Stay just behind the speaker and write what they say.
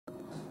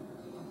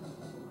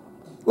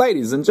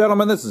Ladies and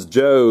gentlemen, this is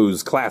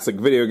Joe's Classic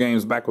Video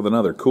Games, back with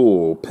another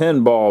cool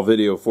pinball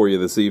video for you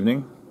this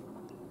evening.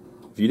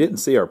 If you didn't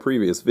see our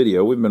previous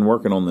video, we've been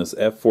working on this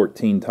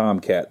F-14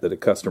 Tomcat that a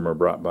customer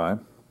brought by.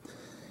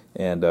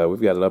 And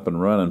we've got it up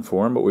and running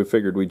for him, but we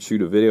figured we'd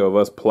shoot a video of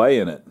us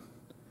playing it.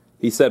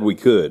 He said we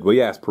could. We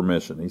asked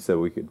permission. He said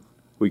we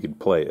could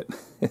play it.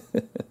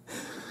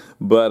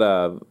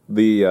 But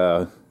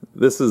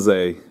this is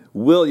a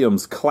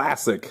Williams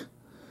Classic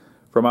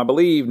from, I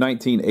believe,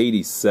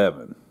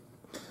 1987.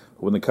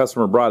 When the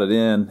customer brought it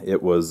in,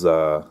 it was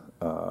had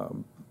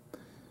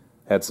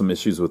some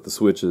issues with the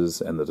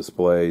switches and the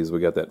displays. We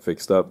got that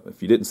fixed up.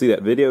 If you didn't see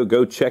that video,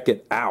 go check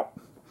it out.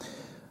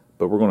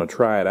 But we're going to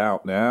try it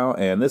out now,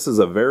 and this is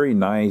a very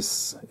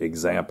nice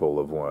example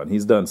of one.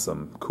 He's done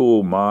some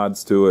cool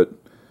mods to it.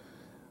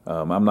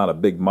 I'm not a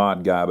big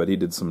mod guy, but he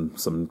did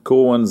some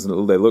cool ones. They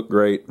look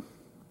great,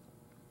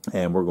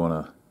 and we're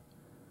going to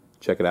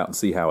check it out and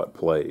see how it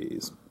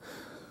plays.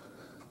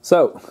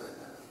 So,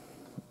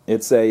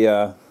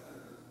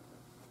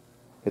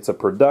 it's a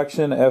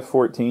production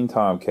F-14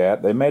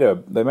 Tomcat. They made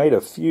a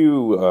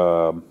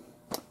few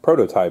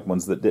prototype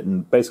ones that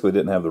basically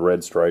didn't have the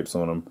red stripes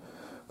on them.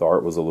 The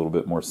art was a little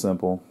bit more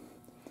simple.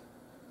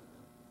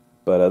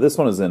 But this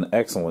one is in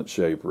excellent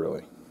shape,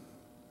 really.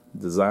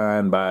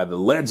 Designed by the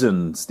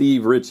legend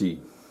Steve Ritchie,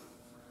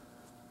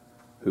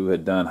 who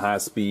had done High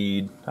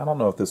Speed. I don't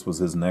know if this was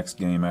his next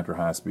game after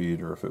High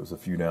Speed or if it was a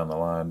few down the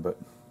line, but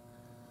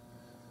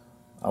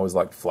I always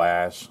liked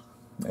Flash.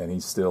 And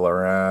he's still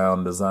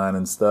around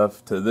designing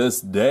stuff to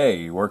this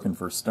day, working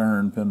for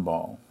Stern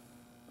Pinball.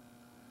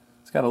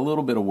 It's got a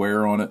little bit of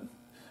wear on it.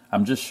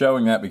 I'm just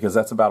showing that because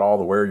that's about all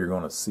the wear you're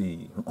going to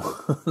see.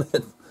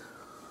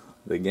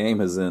 The game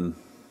is in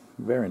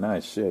very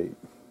nice shape.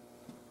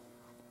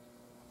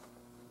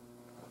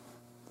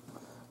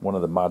 One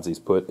of the mods he's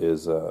put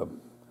is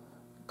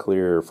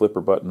clear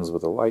flipper buttons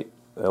with a light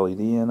LED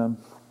in them.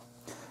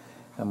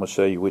 I'm going to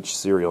show you which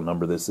serial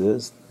number this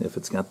is, if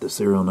it's got the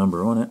serial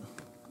number on it.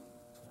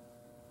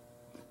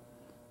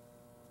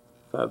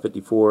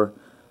 554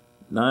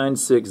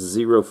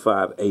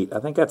 96058. I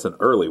think that's an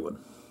early one.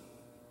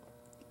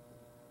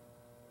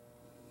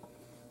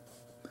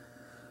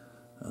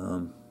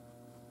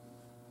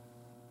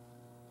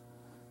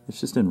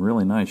 It's just in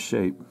really nice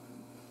shape.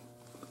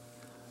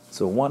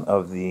 So one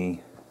of the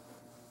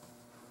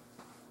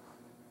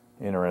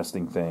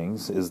interesting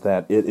things is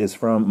that it is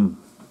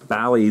from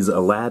Bally's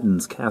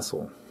Aladdin's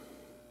Castle.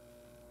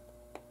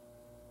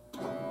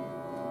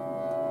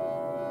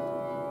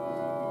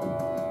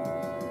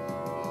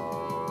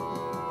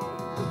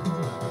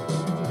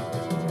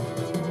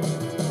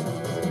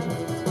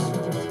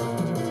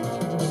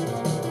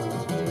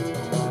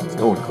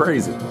 Going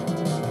crazy. Here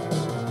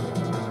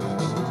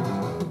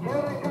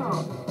they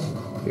come.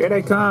 Here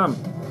they come.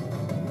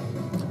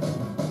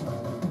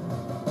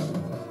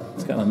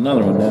 It's got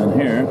another one down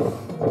here.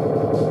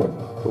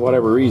 For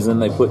whatever reason,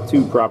 they put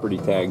two property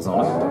tags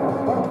on it.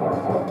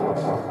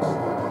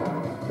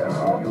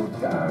 You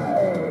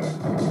die.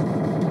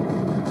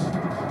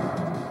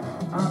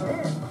 I'm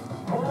in.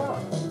 Hold on.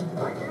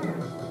 I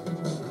can.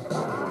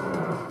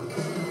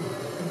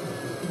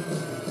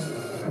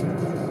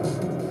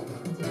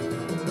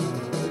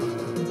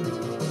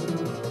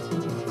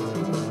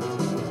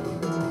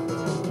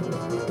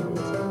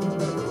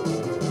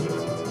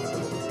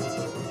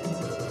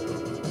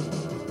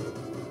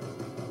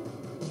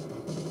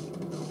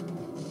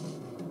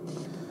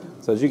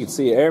 So as you can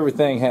see,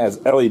 everything has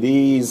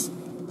LEDs,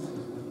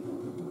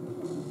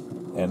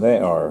 and they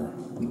are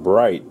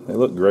bright. They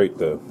look great,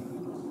 though.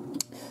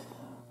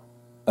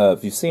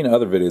 If you've seen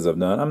other videos I've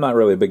done, I'm not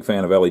really a big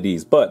fan of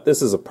LEDs, but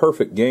this is a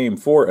perfect game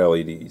for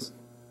LEDs.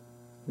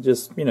 It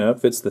just, you know,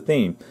 it fits the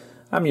theme.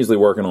 I'm usually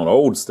working on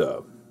old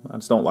stuff. I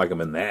just don't like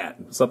them in that.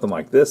 Something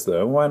like this,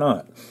 though, why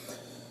not?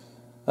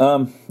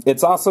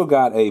 It's also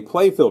got a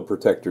playfield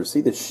protector.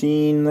 See the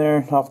sheen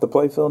there off the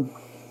playfield?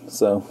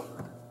 So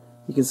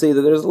you can see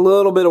that there's a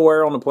little bit of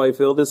wear on the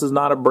playfield. This is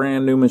not a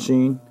brand new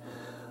machine,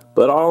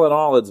 but all in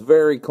all, it's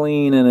very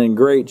clean and in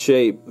great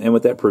shape. And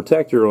with that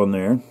protector on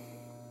there,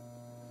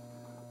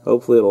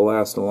 hopefully it'll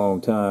last a long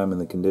time in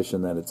the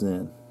condition that it's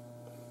in.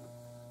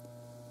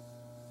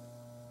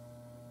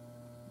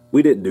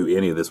 We didn't do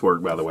any of this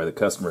work, by the way. The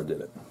customer did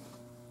it,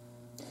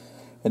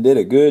 and did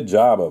a good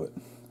job of it.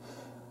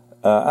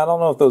 I don't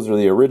know if those are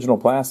the original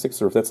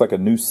plastics or if that's like a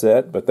new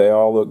set, but they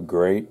all look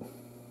great.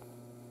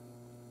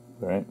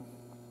 Right?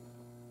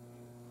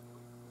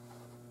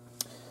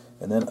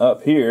 And then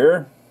up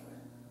here,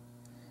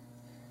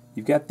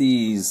 you've got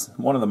these,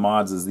 one of the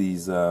mods is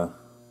these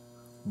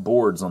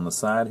boards on the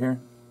side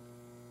here.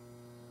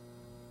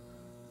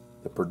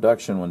 The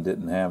production one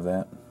didn't have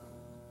that.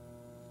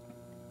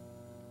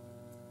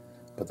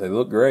 But they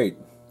look great.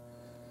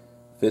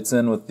 Fits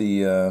in with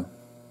the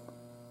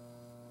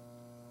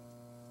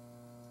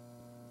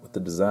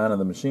design of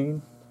the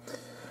machine.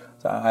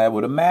 So I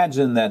would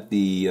imagine that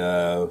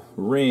the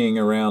ring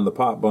around the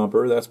pop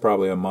bumper, that's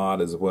probably a mod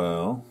as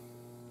well.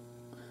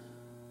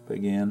 But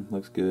again,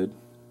 looks good.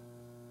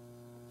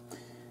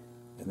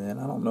 And then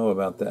I don't know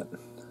about that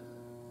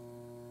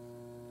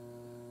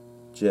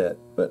jet,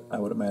 but I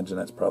would imagine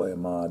that's probably a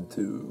mod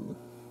too.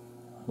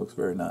 Looks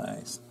very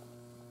nice.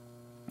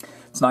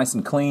 It's nice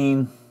and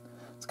clean.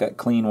 It's got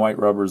clean white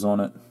rubbers on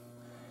it,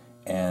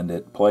 and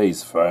it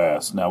plays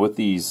fast. Now with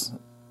these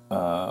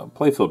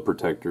playfield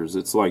protectors,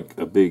 it's like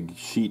a big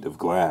sheet of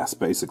glass.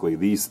 Basically,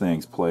 these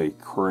things play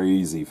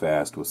crazy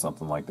fast with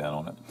something like that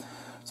on it.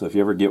 So if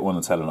you ever get one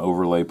that's had an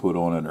overlay put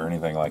on it or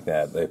anything like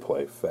that, they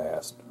play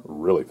fast,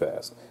 really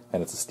fast.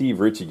 And it's a Steve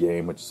Ritchie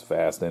game, which is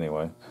fast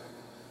anyway.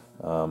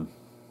 So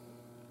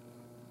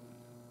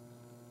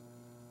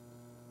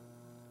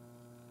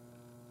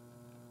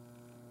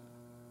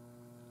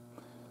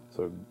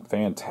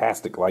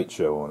fantastic light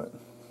show on it.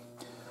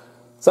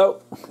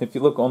 So if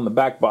you look on the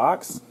back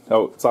box,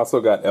 oh, it's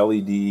also got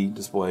LED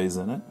displays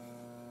in it.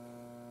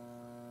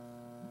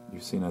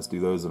 You've seen us do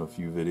those in a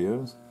few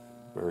videos.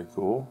 Very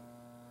cool.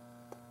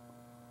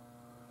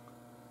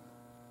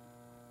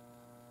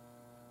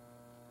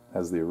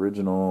 Has the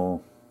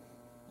original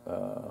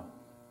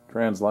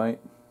translight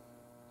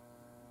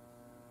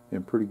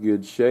in pretty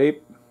good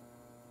shape.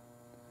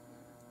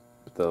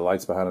 But the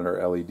lights behind it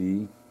are LED.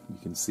 You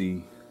can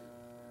see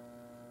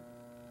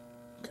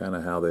kind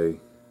of how they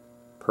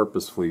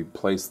purposefully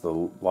place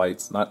the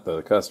lights, not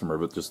the customer,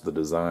 but just the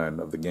design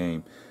of the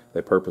game.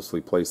 They purposely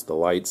place the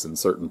lights in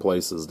certain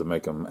places to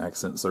make them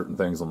accent certain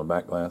things on the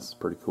back glass. It's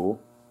pretty cool.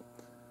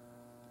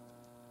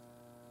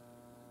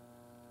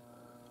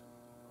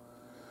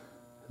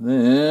 And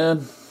then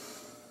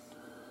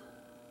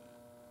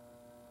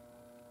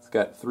it's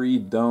got 3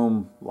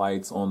 dome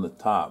lights on the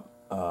top.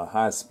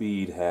 High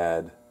speed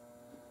had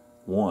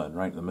 1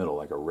 right in the middle,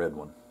 like a red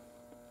one.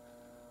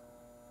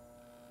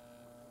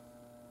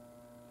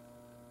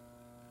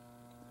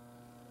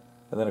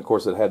 And then, of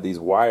course, it had these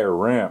wire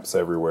ramps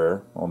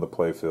everywhere on the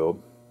playfield,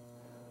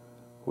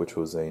 which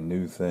was a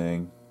new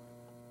thing.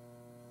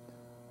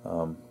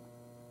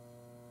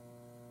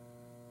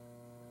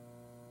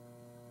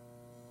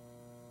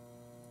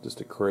 Just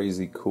a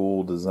crazy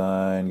cool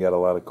design. Got a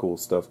lot of cool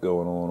stuff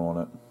going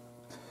on it.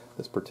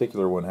 This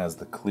particular one has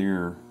the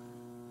clear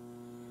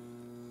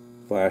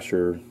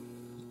flasher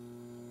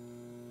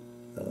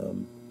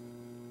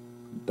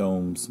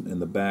domes in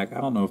the back. I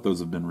don't know if those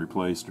have been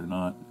replaced or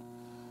not.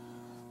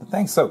 The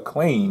thing's so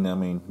clean, I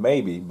mean,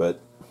 maybe,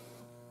 but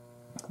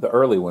the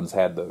early ones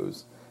had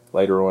those.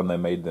 Later on, they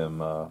made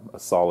them a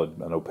solid,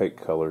 an opaque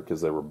color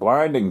because they were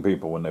blinding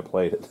people when they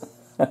played it.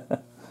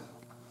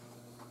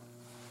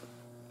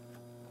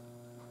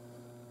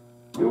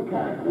 You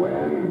can't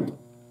win.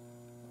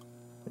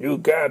 You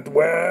can't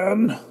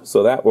win.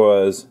 So that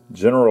was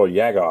General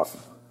Yagoff.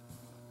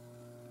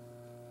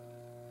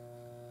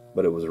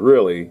 But it was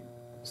really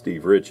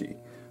Steve Ritchie,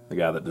 the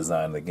guy that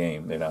designed the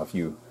game. You know,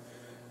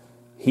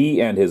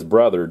 he and his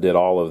brother did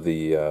all of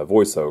the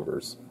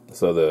voiceovers.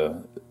 So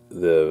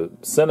the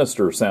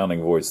sinister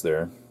sounding voice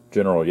there,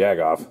 General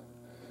Yagoff,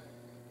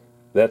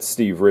 that's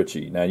Steve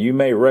Ritchie. Now you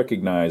may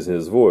recognize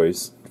his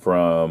voice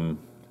from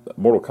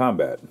Mortal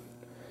Kombat.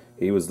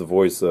 He was the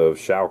voice of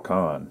Shao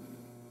Kahn.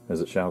 Is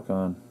it Shao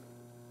Kahn?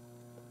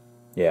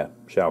 Yeah,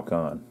 Shao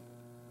Kahn.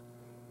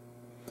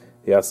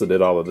 He also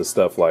did all of this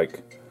stuff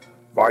like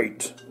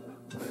fight.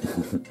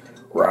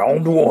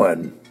 Round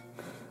 1.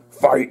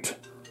 Fight.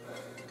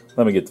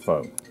 Let me get the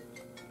phone.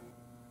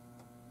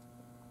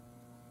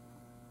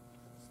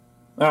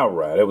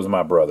 Alright, it was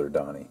my brother,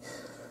 Donnie.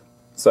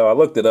 So I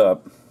looked it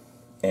up,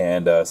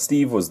 and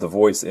Steve was the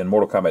voice in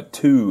Mortal Kombat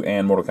 2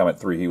 and Mortal Kombat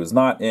 3. He was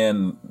not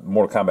in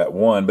Mortal Kombat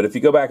 1, but if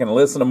you go back and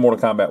listen to Mortal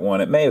Kombat 1,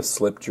 it may have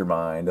slipped your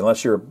mind,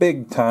 unless you're a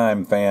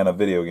big-time fan of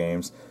video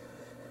games,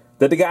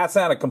 that the guy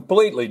sounded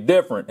completely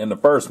different in the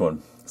first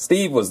one.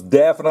 Steve was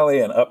definitely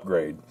an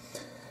upgrade.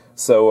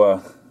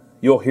 So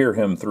you'll hear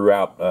him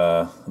throughout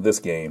this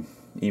game,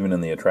 even in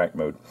the attract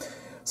mode.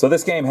 So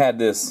this game had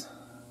this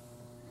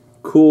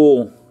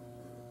cool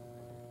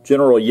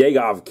General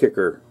Yagoff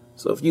kicker.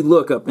 So if you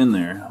look up in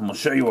there, I'm going to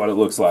show you what it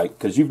looks like,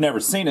 because you've never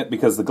seen it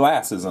because the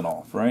glass isn't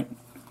off, right?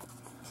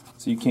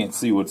 So you can't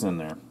see what's in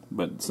there.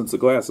 But since the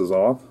glass is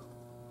off,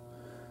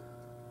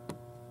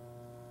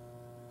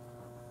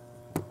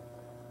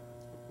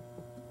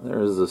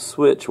 there's a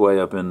switch way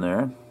up in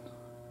there.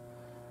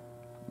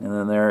 And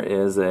then there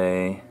is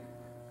a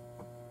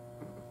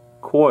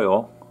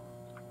coil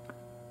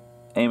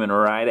aiming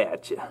right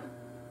at you.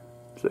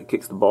 So it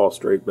kicks the ball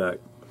straight back.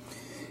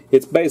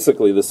 It's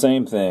basically the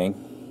same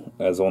thing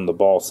as on the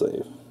ball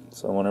save.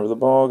 So whenever the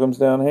ball comes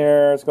down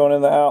here, it's going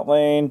in the out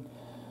lane,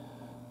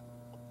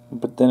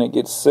 but then it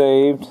gets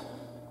saved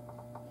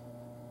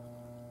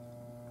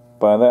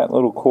by that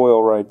little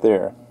coil right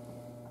there.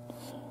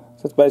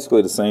 So it's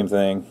basically the same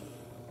thing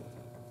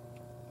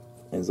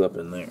as up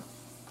in there.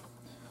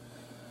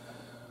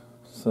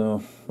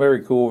 So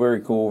very cool, very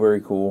cool,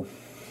 very cool.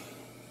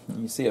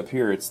 You see up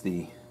here, it's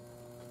the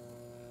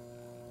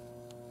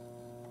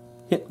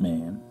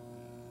Hitman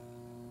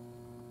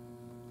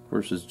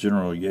versus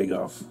General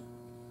Yagoff.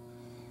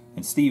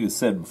 And Steve has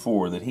said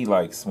before that he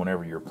likes,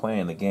 whenever you're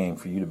playing the game,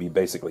 for you to be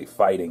basically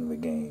fighting the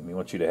game. He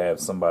wants you to have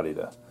somebody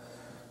to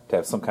to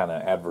have some kind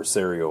of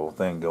adversarial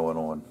thing going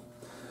on.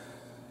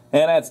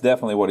 And that's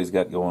definitely what he's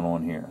got going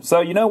on here.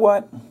 So you know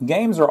what?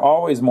 Games are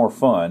always more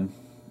fun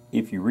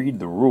if you read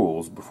the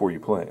rules before you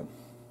play them.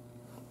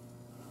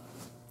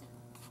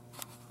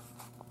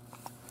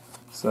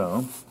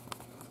 So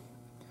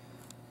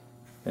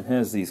it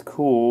has these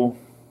cool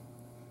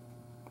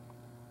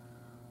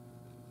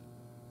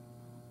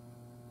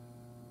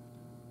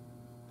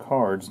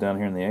cards down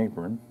here in the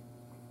apron.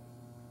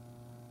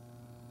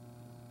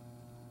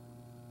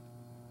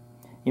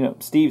 You know,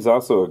 Steve's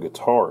also a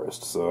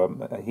guitarist,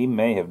 so he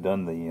may have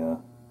done the,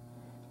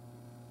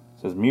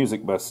 it says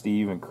music by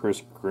Steve and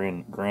Chris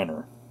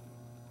Granner.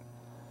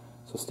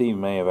 So Steve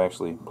may have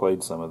actually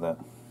played some of that.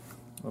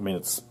 I mean,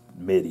 it's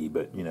MIDI,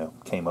 but, you know,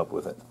 came up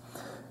with it.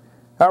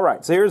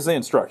 Alright, so here's the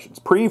instructions.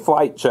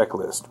 Pre-flight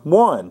checklist.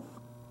 1.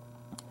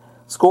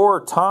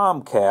 Score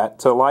Tomcat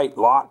to light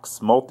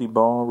locks,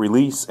 multi-ball,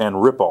 release,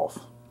 and rip-off.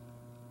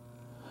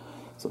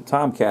 So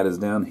Tomcat is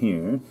down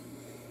here.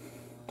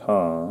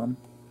 Tom.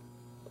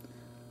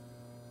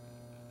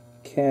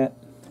 Cat,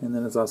 and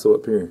then it's also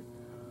up here.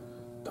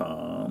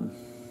 Tom.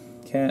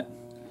 Cat.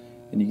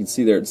 And you can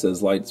see there it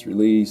says lights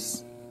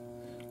release,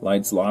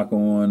 lights lock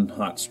on,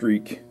 hot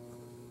streak.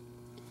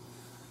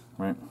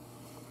 Right.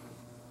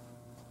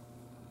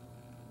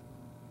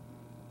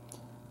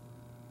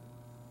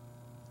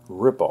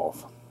 Rip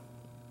off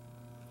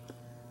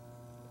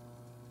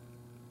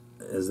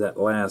is that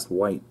last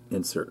white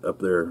insert up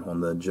there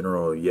on the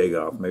General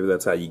Jagoff. Maybe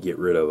that's how you get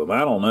rid of them. I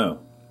don't know.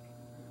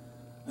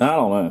 I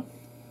don't know.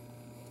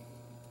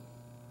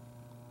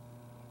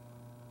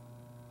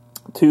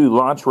 2.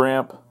 Launch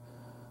ramp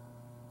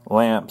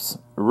lamps.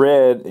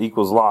 Red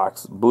equals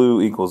locks.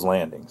 Blue equals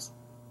landings.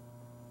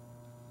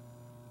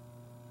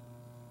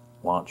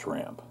 Launch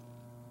ramp.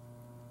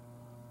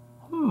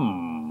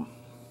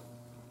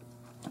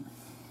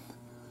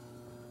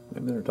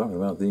 Maybe they're talking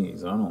about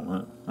these. I don't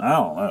know. I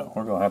don't know.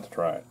 We're going to have to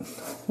try it.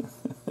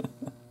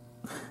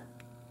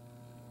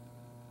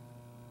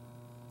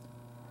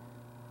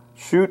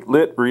 Shoot,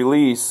 lit,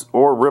 release,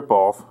 or rip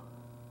off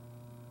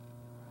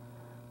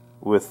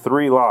with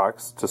 3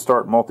 locks to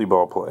start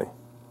multi-ball play.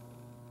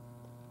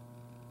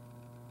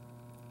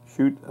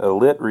 Shoot a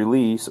lit,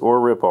 release, or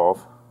rip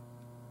off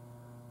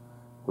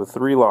with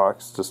 3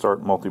 locks to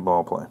start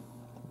multi-ball play.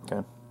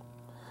 Okay.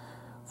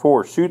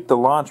 4. Shoot the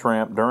launch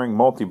ramp during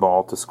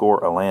multi-ball to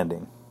score a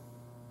landing.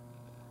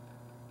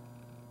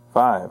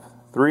 5.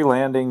 3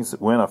 landings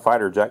win a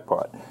fighter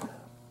jackpot.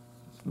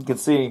 You can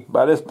see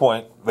by this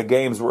point the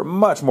games were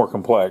much more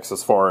complex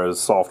as far as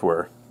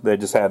software. They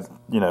just had,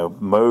 you know,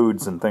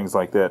 modes and things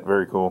like that.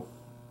 Very cool.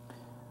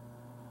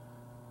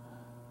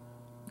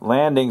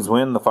 Landings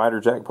win the fighter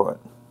jackpot.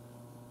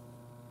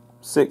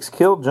 6.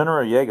 Kill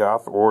General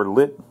Jagoff or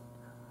lit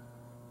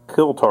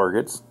kill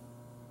targets.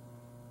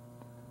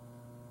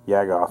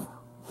 Jagoff.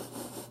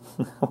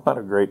 What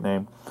a great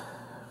name.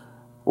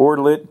 Or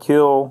lit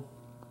kill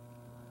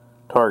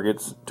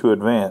targets to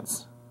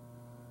advance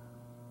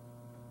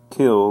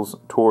kills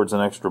towards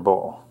an extra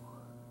ball.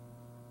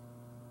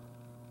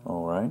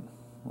 Alright.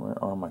 Where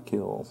are my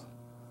kills?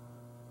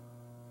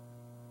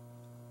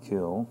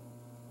 Kill.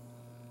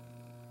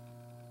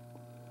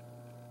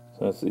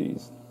 So that's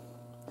these.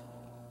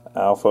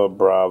 Alpha,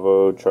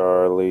 Bravo,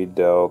 Charlie,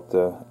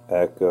 Delta,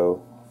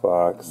 Echo,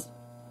 Fox,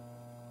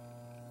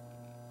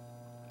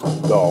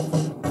 Golf.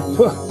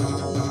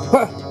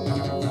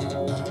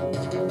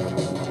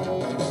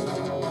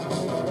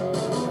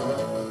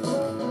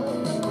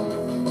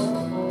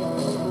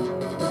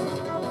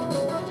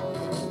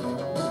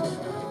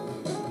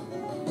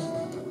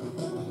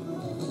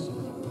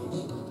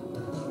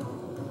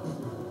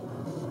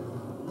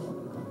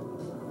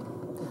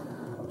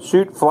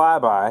 Shoot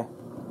flyby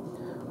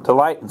to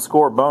light and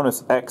score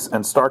bonus X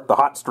and start the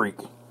hot streak.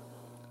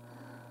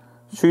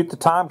 Shoot the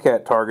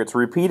Tomcat targets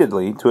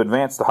repeatedly to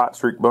advance the hot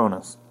streak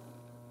bonus.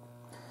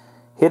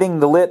 Hitting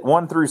the lit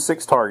 1 through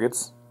 6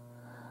 targets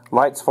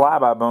lights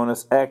flyby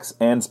bonus X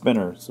and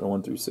spinner. So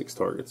 1 through 6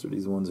 targets are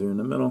these ones here in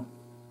the middle.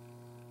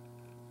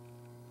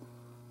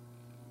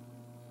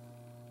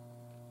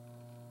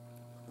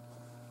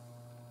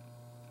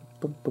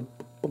 Boom, boom,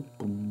 boom, boom,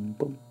 boom,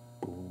 boom.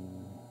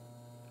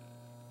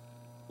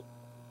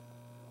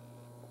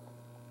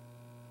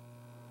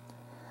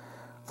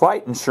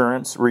 Flight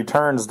insurance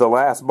returns the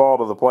last ball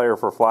to the player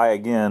for fly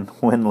again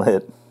when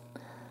lit.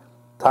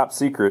 Top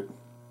secret,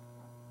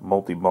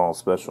 multi-ball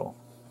special.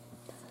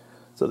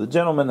 So the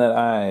gentleman that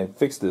I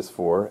fixed this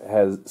for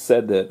has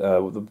said that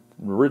the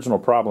original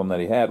problem that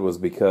he had was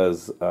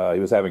because he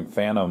was having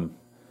phantom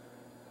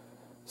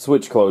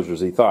switch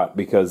closures, he thought,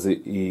 because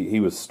he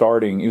was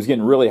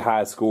getting really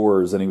high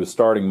scores and he was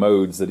starting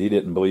modes that he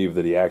didn't believe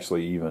that he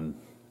actually even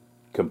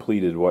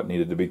completed what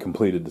needed to be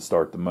completed to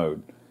start the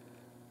mode.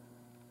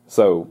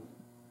 So,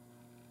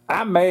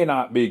 I may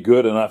not be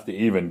good enough to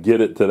even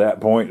get it to that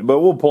point, but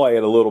we'll play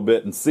it a little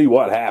bit and see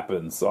what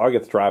happens. So I'll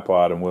get the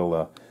tripod and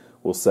we'll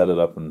set it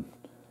up and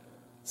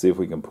see if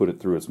we can put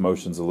it through its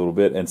motions a little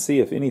bit and see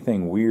if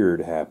anything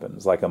weird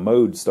happens, like a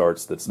mode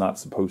starts that's not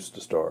supposed to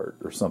start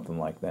or something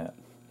like that.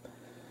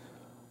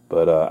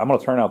 But I'm going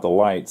to turn out the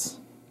lights.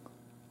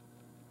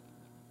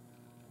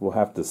 We'll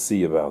have to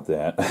see about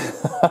that.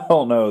 I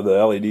don't know,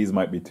 the LEDs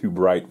might be too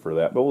bright for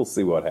that, but we'll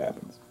see what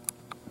happens.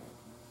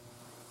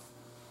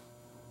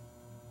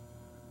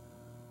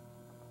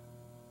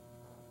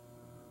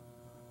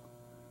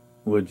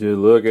 Would you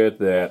look at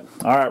that?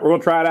 All right, we're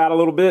going to try it out a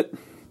little bit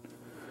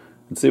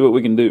and see what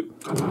we can do.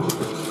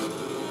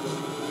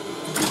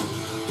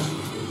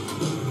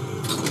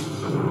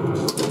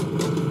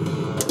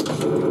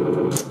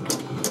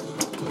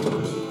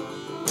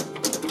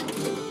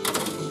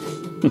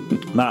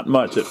 Not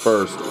much at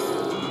first.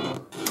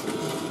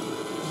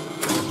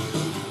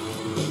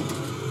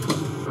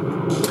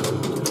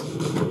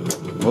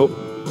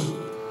 Oh.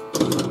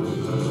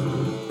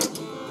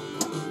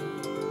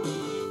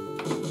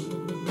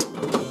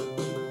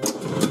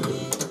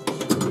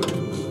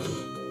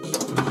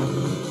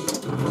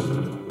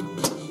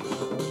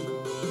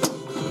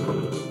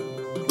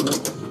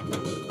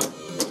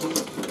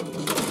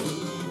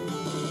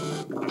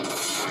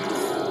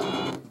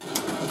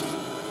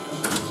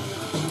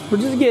 We're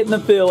just getting the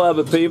feel of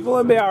it, people.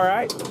 It'll be all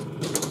right.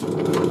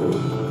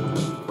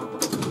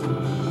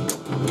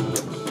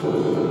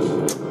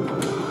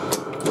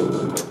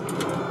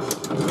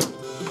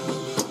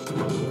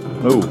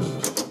 Ooh.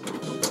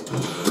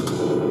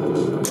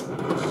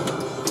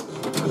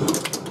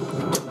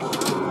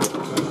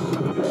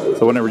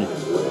 So whenever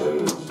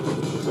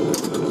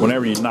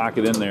you knock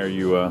it in there,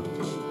 you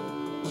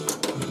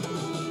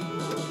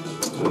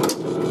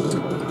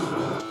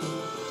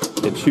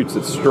it shoots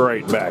it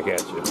straight back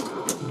at you.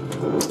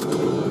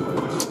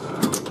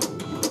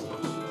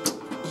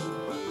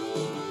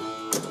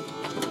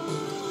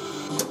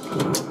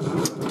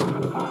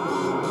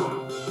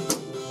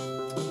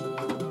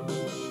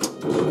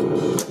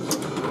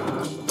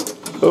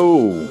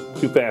 Oh,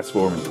 too fast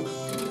for me.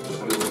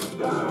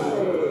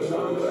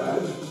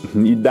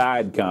 You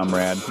died,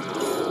 comrade.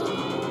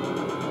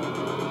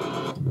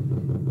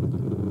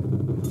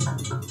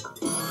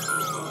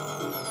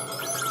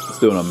 It's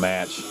doing a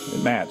match.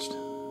 It matched.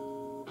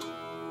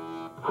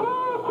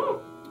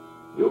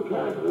 You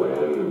can't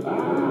win.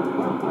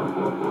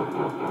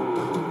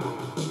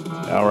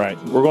 All right,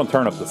 we're going to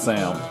turn up the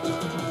sound.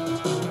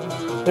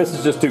 This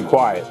is just too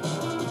quiet.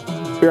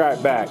 Be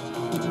right back.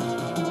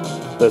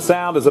 The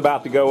sound is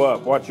about to go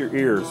up. Watch your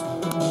ears.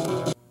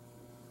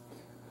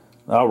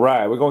 All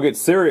right, we're going to get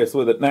serious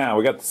with it now.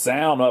 We got the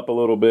sound up a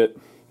little bit,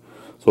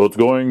 so it's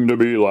going to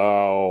be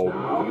loud.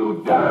 Now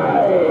you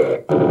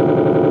die.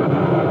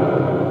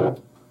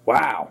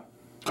 Wow.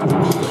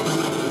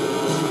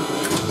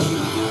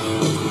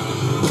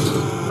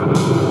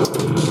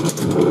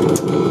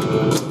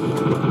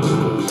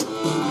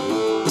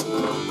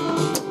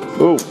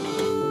 Ooh.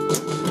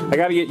 I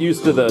got to get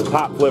used to the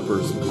top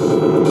flippers.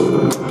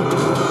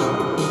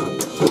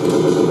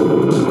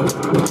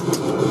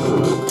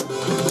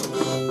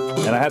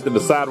 And I have to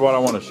decide what I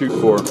want to shoot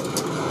for.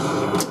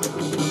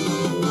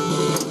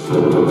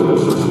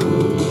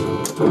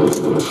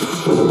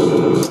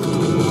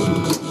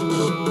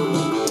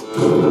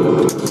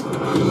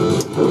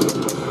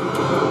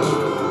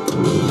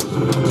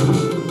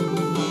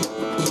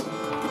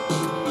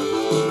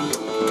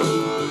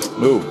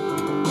 Move.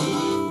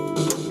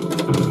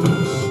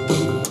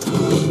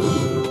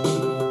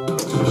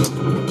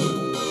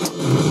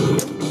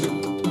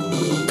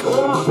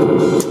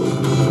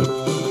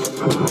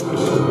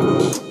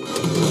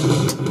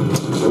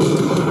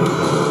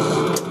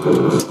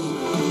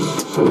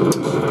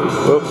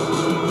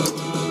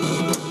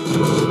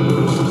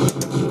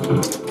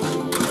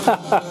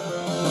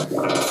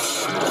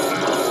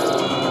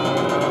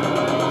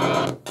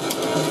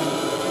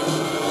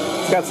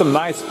 It's got some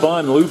nice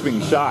fun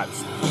looping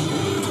shots.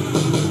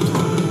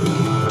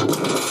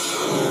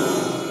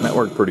 That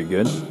worked pretty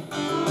good.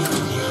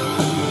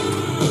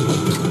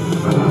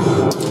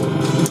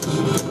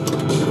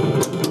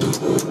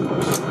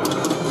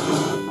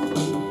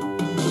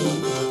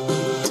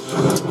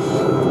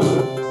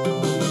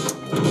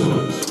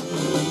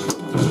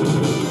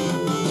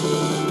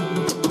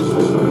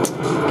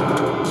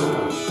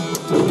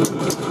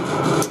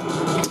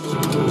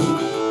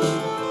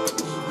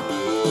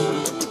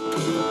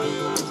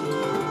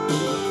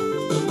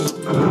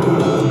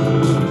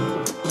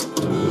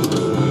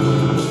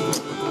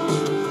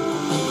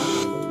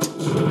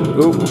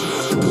 Ooh.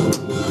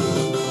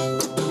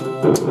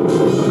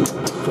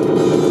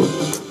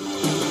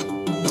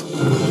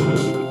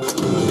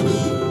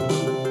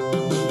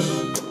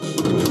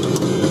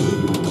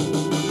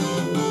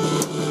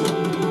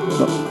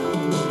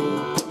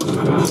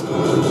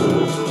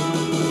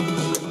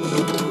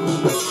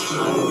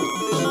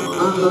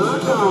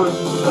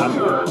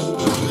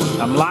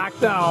 I'm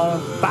locked on.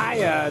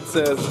 Fire, it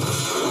says.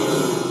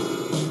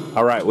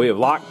 All right, we have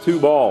locked 2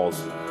 balls.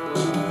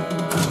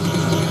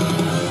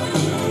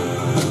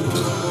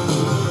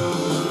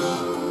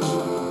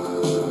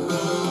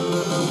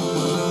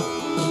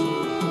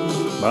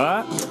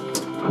 But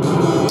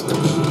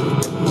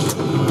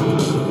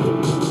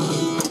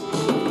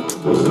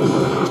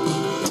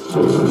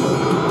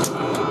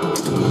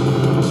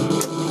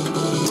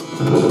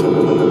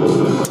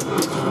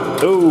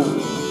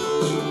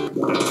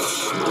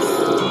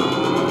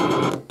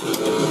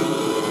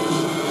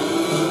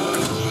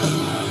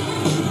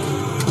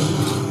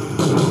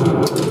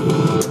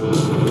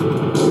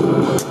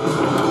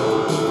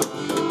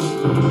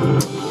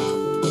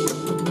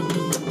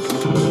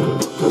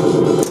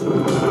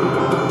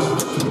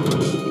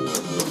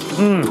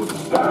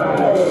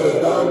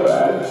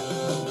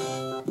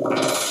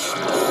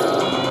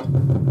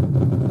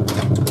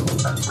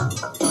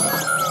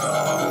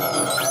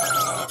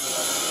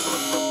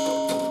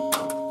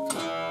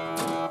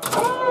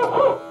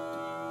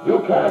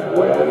can't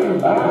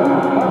win.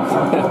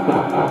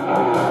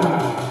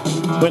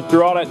 Went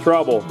through all that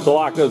trouble to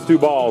lock those two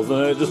balls,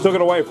 and it just took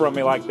it away from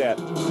me like that.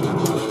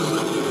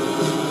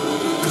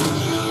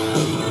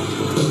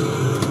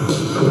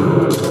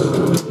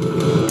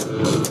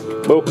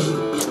 Boop.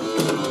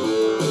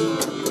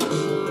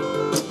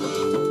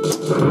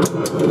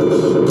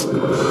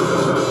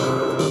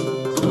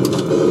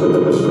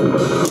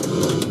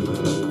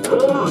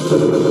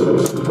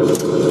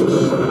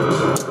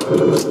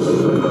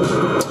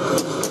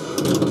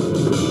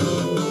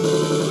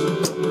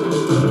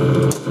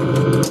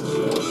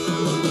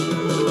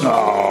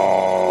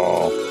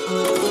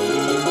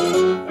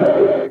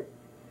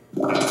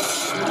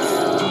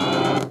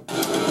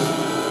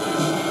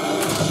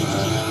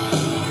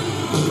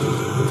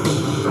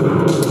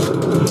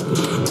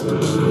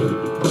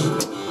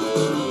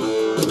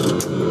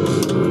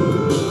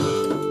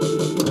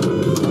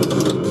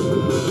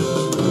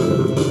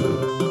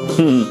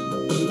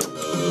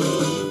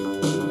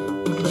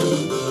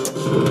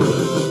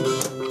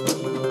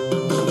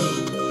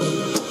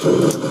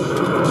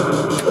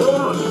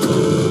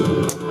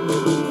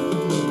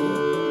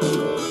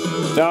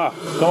 Ah,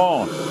 come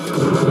on.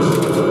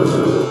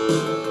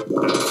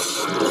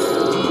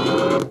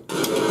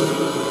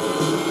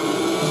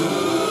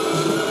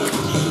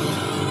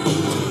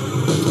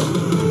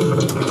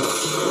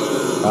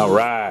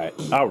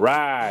 All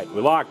right,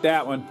 we locked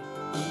that one.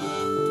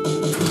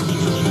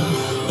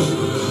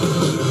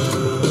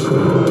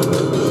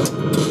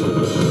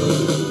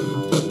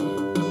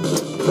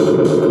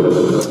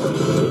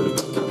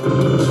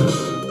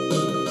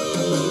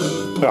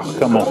 Oh,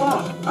 come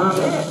on.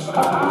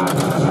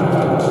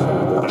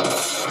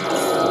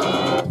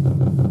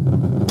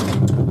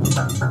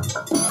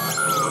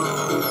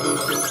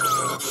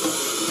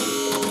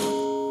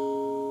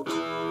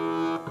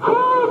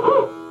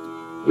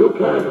 You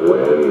can't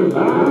win.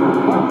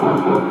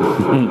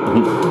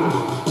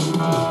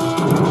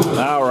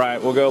 All right,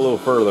 we'll go a little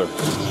further.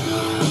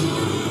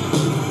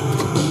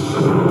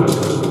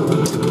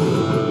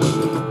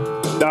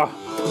 Ah,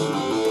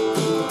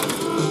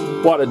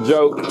 what a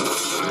joke.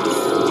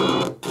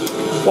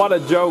 What a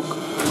joke.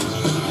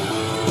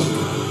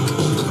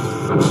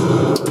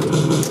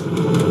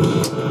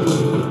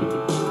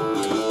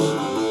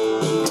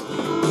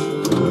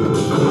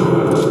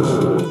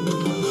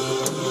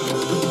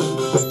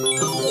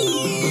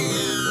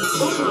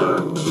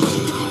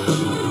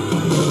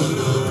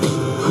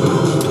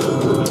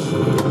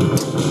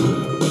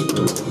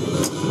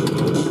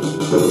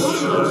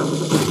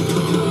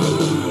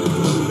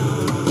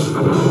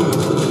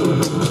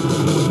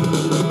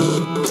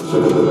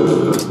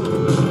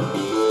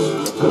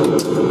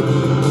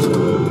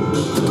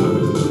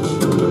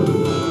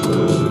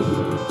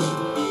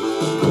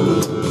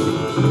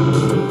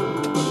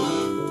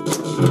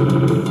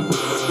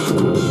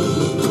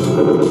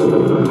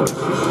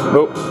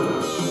 Nope.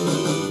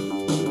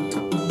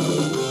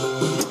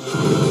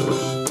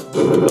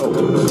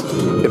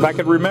 Oh. If I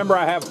could remember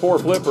I have 4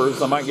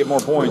 flippers, I might get more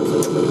points.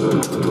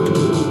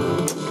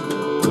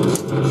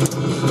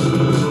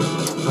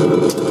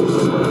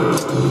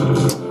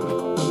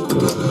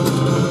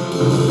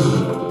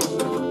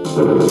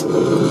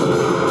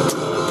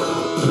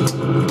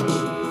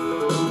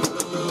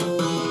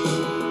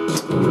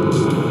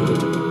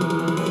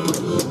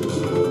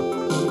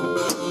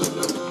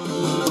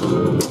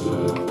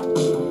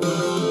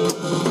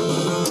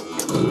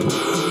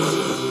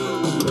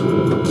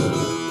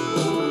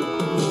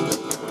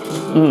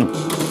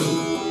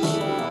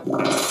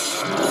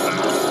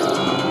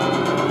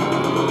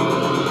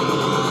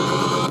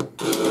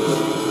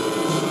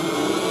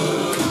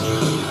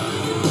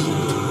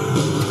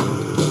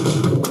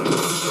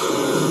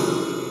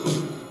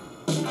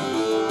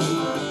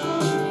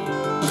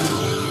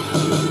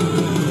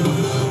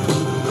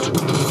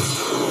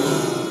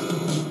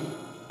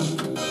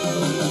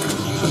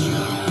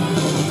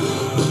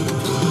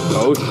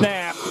 Oh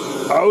snap!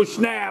 Oh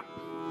snap!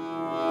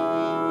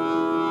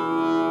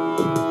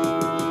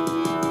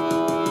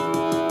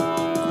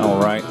 All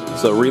right,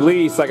 so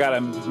release. I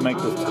gotta make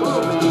this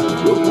top.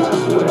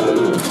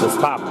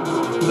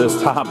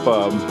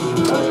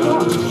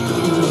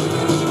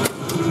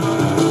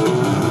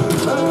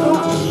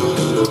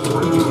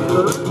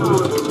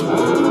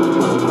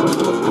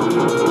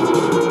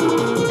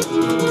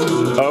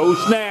 Oh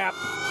snap!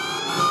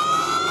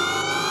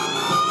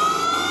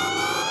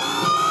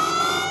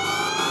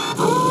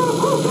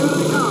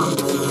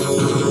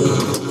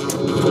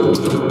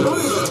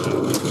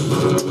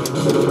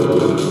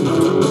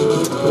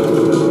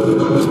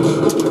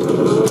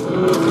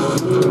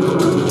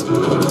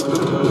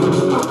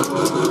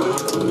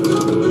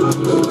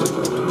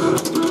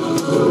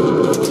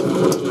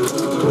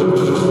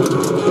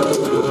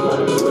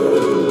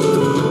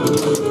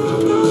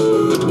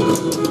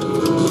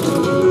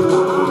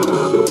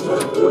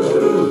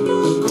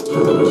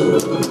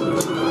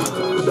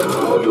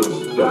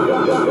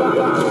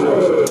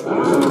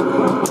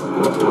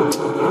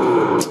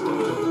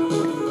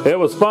 It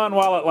was fun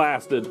while it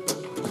lasted.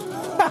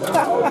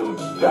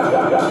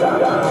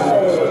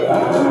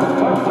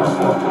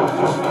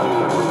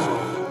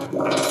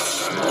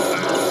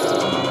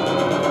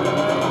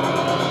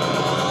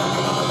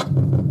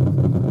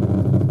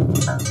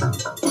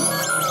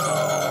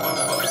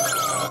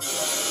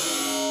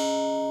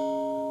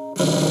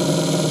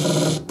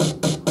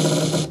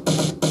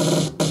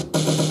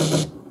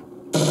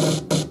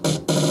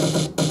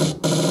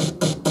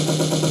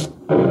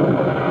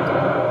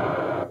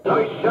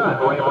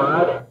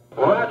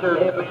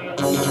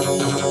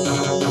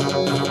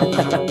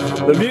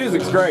 The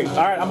music's great. All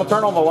right, I'm gonna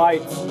turn on the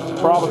lights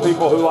for all the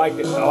people who like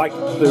it. I like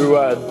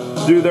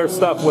to do their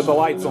stuff with the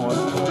lights on.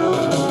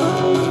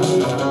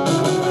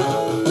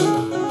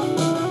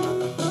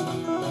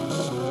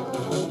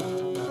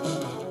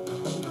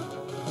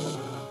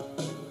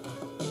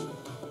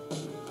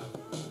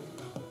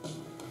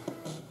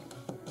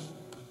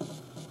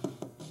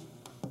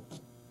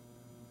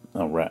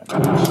 All right.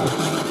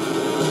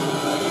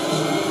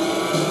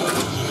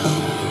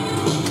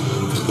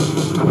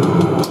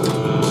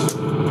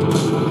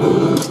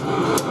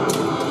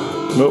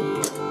 Nope.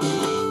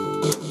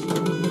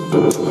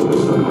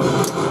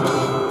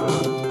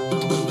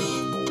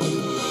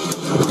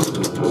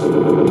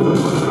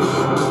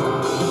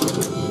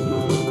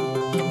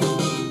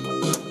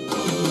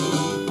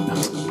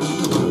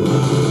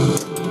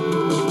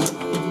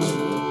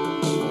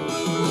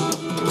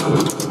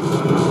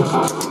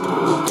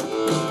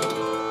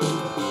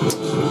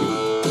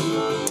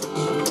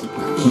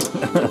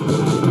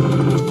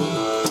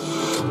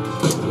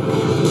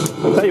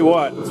 I'll tell you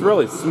what, it's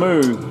really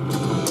smooth.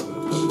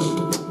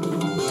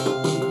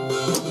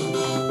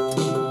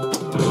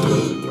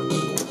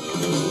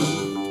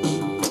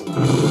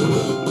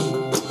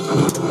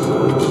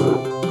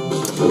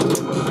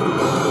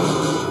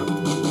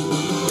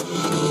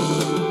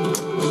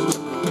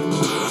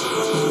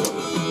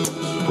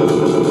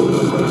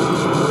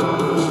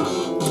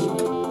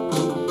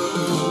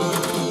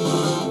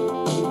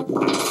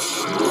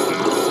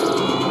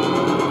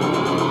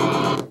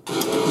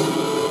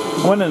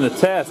 I went in the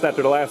test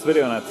after the last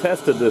video and I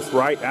tested this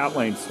right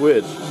outlane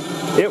switch.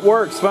 It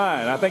works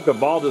fine. I think the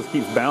ball just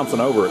keeps bouncing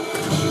over it.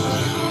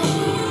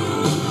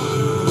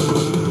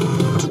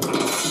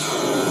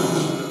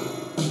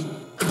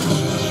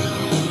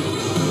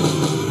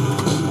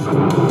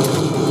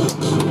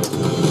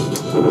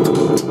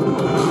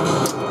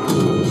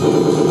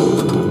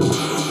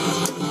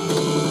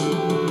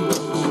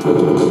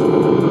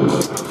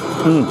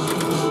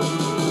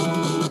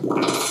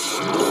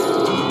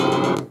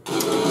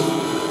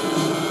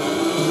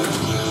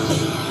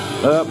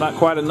 Not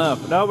quite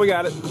enough. No, we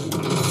got it.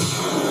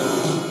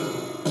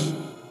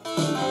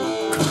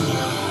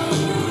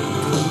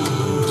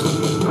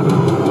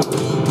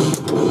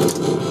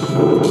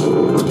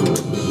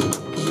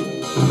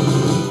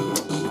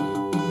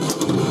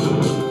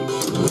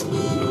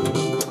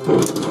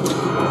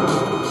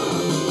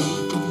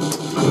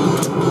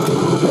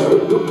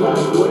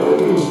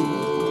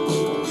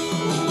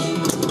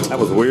 That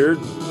was weird.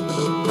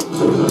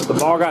 The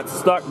ball got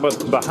stuck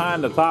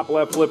behind the top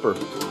left flipper.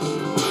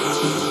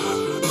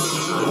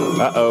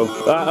 Uh-oh.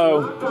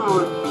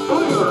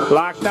 Uh-oh.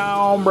 Locked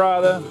on,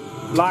 brother.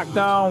 Locked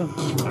on.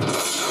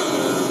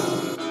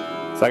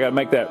 So I gotta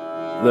make that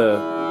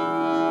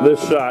this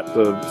shot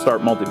to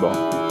start multi-ball.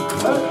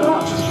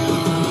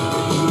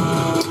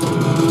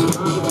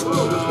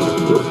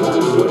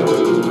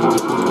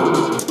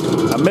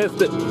 I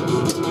missed it.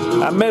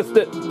 I missed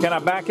it. Can I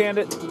backhand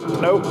it?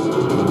 Nope.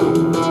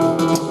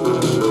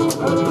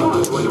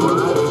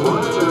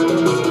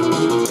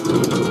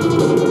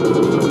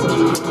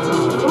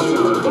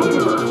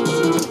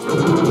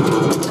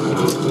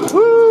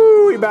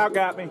 Woo! He about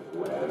got me.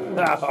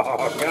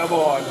 Oh, come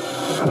on.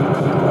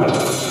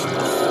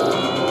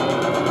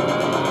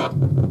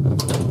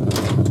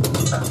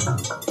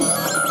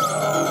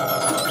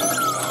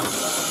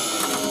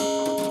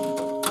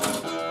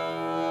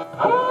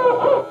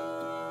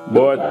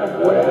 Boy,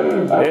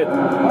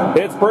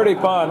 it's pretty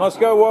fun. Let's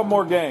go one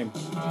more game.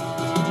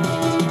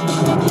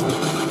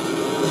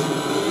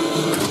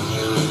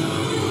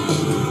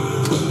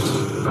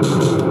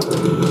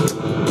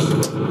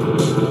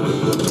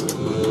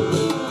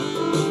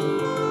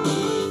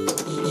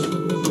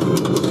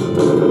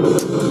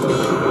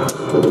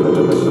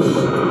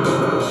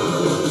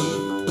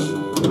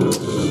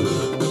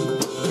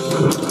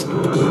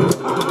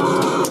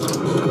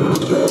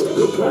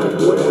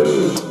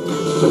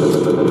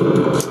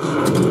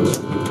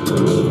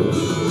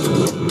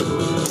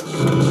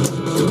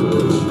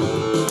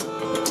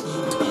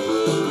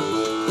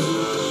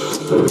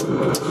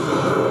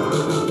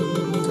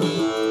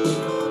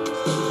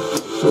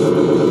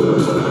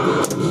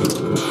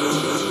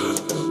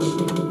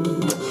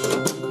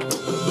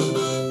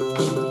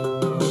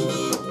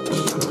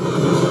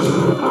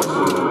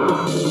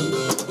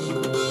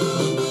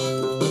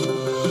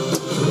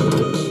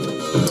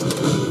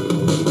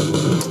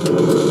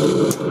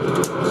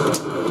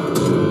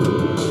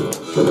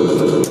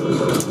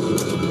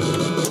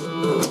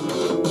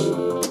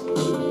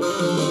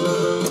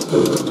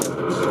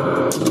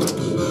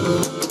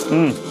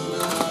 Mm.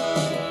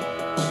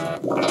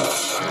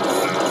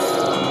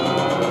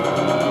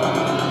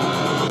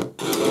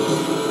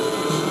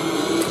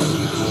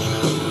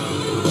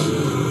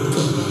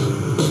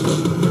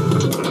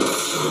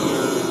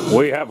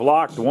 have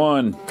locked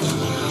one.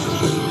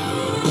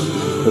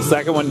 The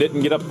second one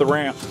didn't get up the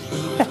ramp.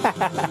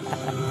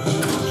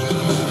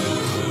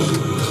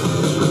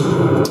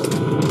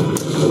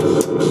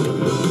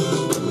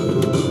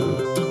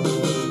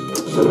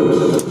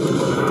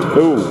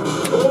 Ooh.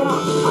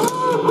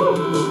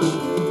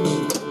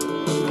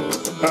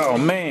 Oh,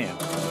 man.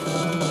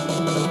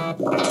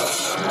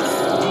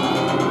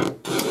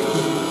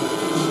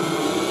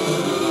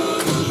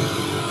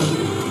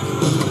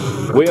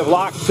 We have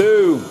locked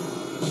two.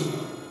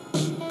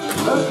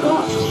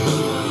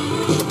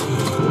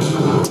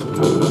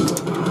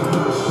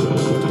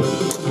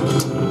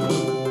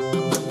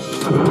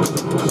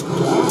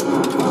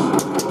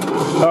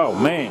 Oh,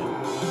 man.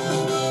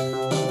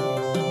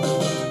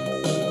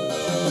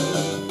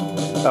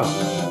 Oh.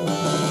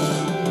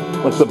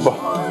 Look, the ball.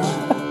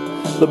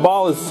 The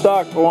ball is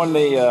stuck on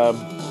the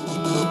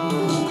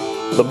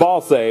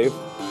ball save.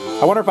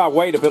 I wonder if I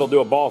wait if it'll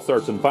do a ball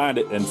search and find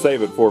it and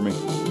save it for me.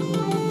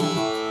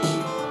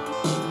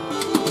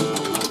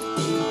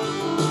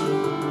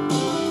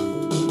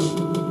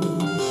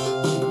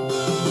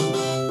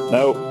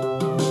 Nope.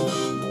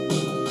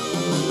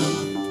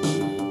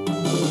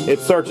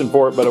 It's searching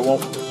for it, but it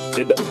won't.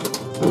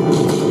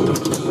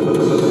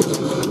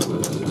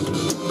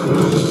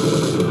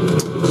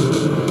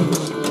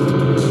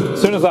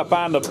 As soon as I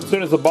find as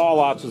soon as the ball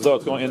launches, though,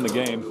 it's going to end the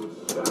game.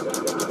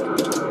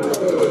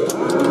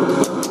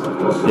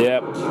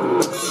 Yep.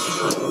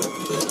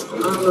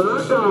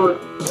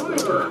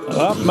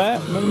 Oh,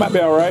 Matt, it might be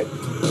all right.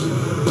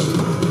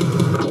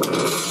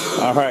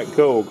 All right,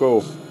 cool,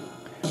 cool.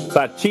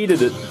 So I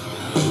cheated it.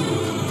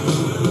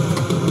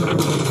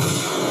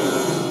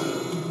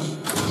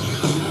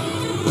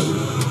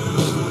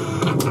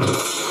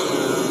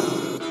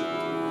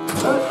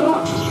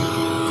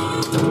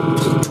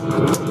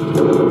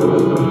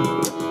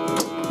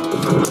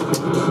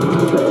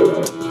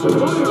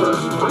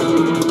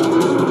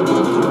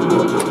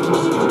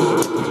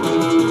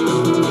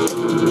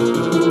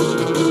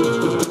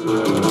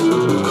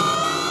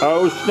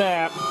 Oh,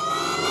 snap.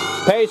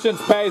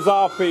 Patience pays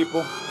off,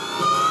 people.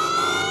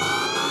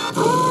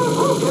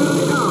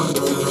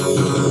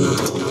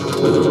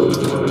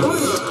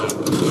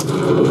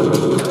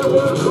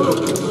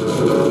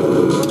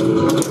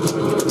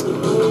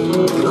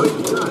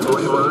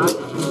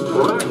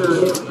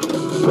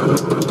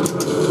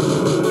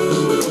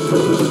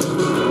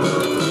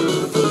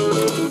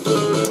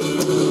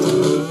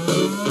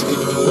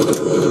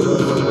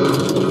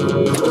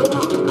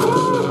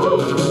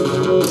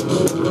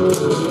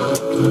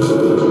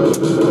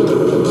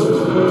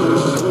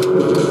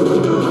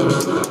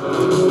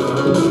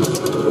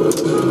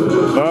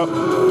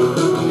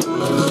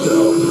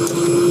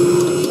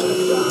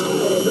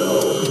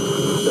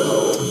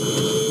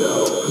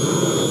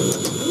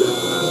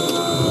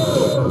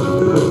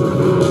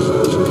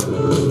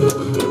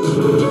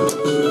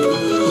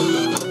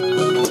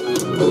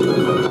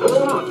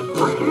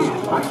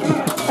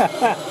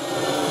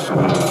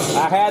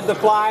 I had to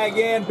fly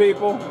again,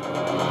 people.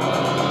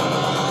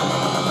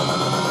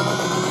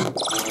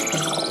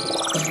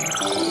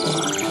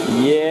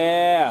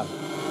 Yeah.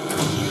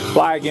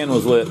 Fly again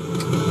was lit.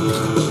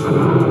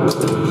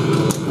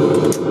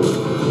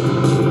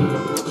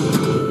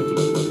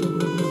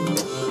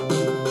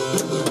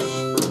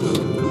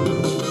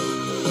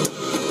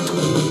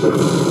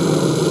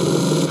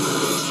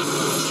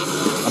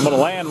 I'm gonna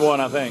land one,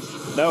 I think.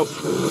 Nope.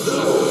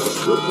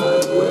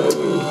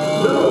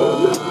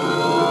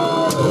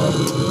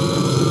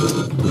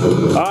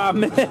 Ah, I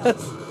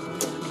missed.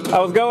 I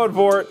was going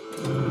for it.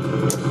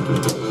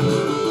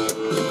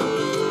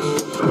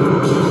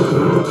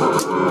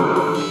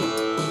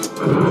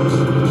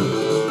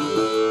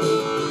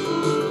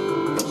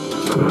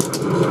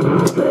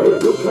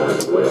 You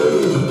can't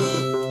win.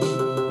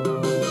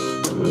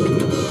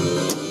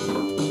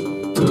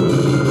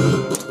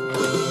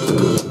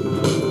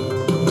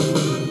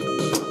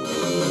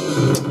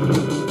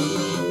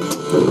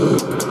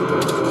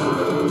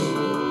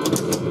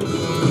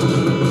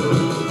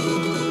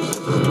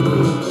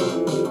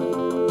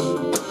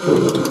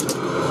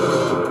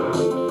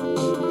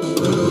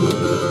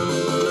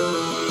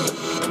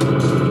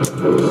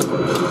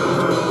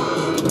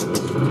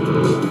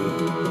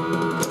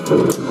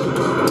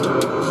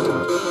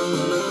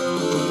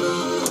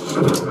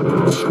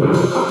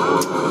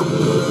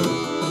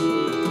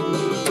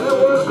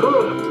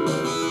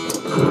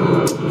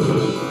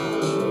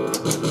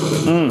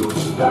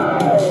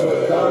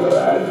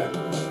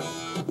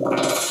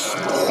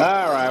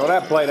 Alright, well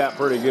that played out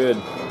pretty good.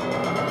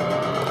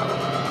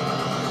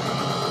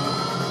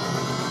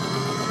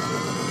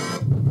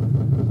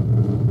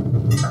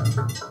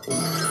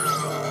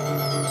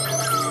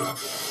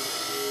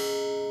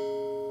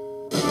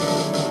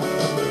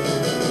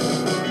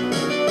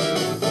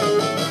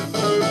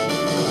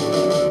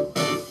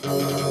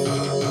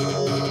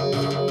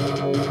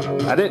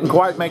 I didn't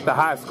quite make the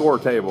high score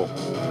table,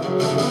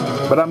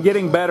 but I'm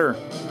getting better.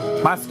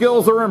 My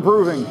skills are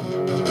improving.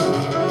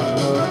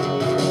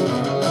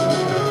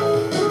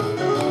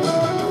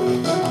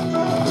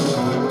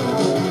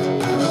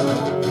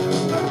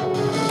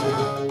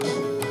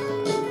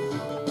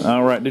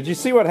 right, did you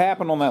see what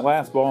happened on that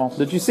last ball?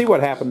 Did you see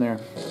what happened there?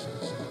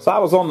 So I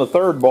was on the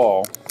third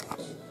ball,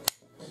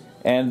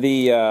 and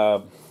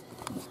the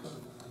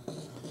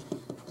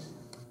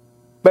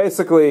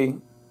basically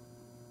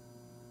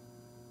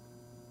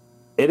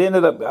it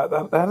ended up,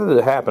 how did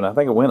it happen? I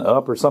think it went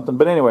up or something,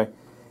 but anyway,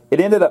 it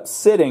ended up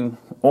sitting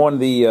on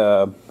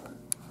the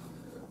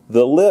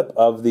lip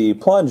of the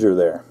plunger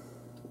there,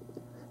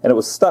 and it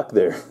was stuck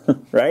there,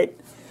 right?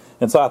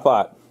 And so I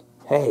thought,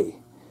 hey,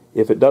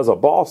 if it does a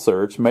ball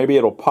search, maybe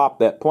it'll pop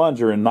that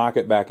plunger and knock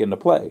it back into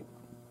play.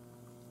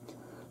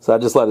 So I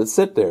just let it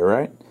sit there,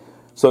 right?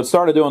 So it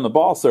started doing the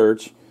ball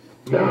search.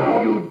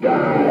 Now you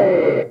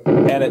die.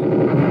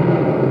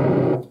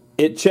 And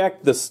it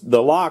checked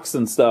the locks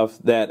and stuff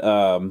that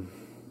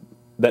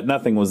that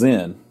nothing was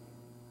in,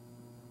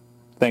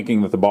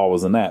 thinking that the ball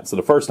was in that. So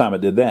the first time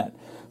it did that.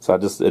 So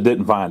it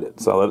didn't find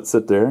it. So I let it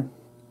sit there.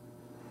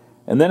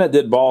 And then it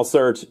did ball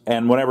search,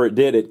 and whenever it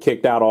did, it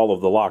kicked out all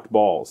of the locked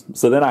balls.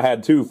 So then I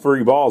had 2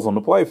 free balls on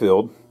the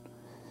playfield,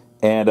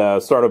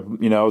 and started,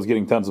 you know, I was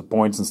getting tons of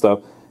points and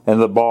stuff.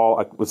 And the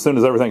ball, as soon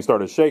as everything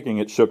started shaking,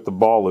 it shook the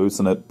ball loose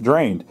and it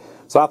drained.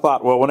 So I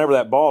thought, well, whenever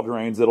that ball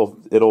drains,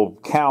 it'll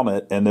count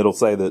it, and it'll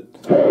say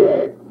that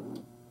the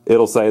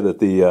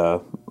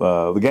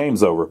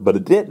game's over. But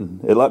it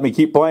didn't. It let me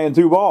keep playing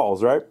 2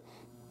 balls, right?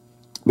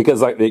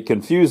 Because it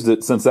confused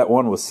it, since that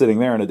one was sitting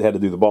there and it had to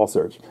do the ball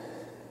search.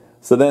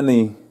 So then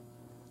the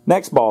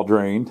next ball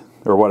drained,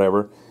 or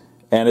whatever,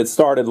 and it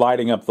started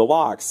lighting up the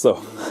locks. So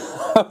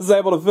I was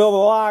able to fill the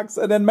locks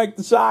and then make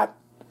the shot.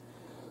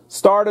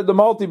 Started the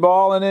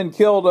multi-ball and then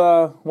killed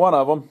one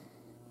of them.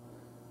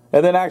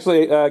 And then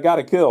actually got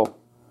a kill.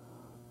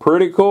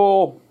 Pretty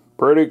cool.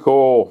 Pretty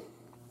cool.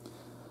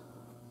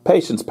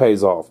 Patience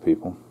pays off,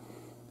 people.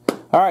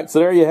 Alright, so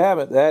there you have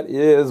it. That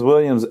is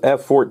Williams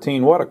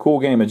F-14. What a cool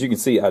game. As you can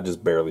see, I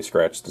just barely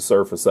scratched the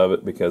surface of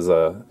it because,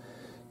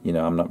 you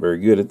know, I'm not very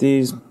good at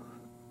these.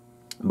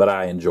 But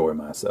I enjoy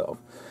myself.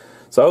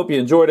 So I hope you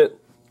enjoyed it.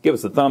 Give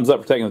us a thumbs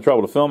up for taking the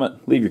trouble to film it.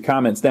 Leave your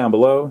comments down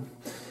below.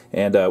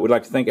 And we'd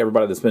like to thank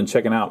everybody that's been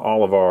checking out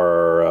all of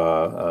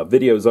our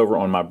videos over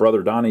on my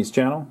brother Donnie's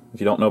channel.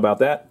 If you don't know about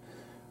that,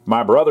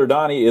 my brother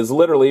Donnie is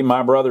literally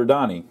my brother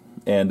Donnie.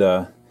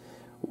 And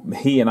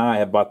he and I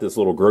have bought this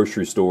little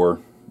grocery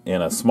store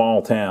in a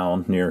small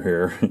town near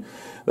here.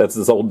 That's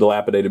this old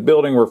dilapidated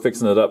building. We're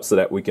fixing it up so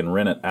that we can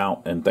rent it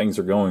out, and things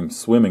are going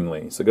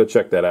swimmingly. So go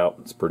check that out.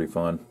 It's pretty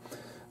fun.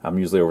 I'm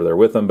usually over there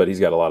with him, but he's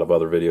got a lot of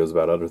other videos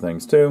about other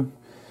things too.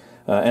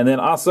 And then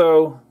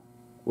also,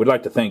 we'd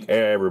like to thank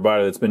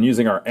everybody that's been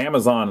using our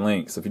Amazon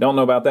links. If you don't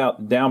know about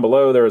that, down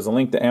below there is a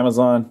link to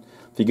Amazon.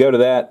 If you go to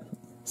that,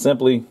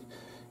 simply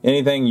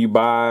anything you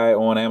buy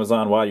on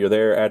Amazon while you're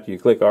there, after you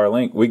click our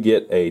link, we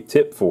get a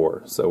tip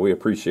for. So we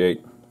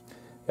appreciate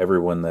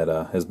everyone that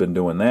has been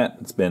doing that.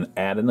 It's been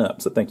adding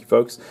up. So thank you,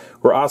 folks.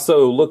 We're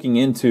also looking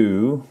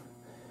into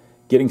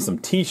getting some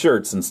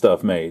t-shirts and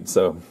stuff made.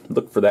 So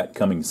look for that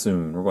coming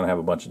soon. We're going to have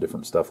a bunch of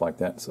different stuff like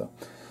that. So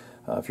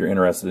if you're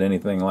interested in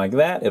anything like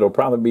that, it'll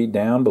probably be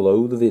down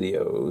below the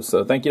video.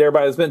 So thank you to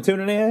everybody that's been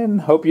tuning in.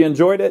 Hope you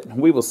enjoyed it.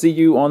 We will see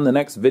you on the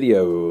next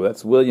video.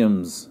 That's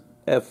Williams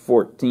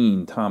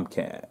F-14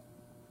 Tomcat.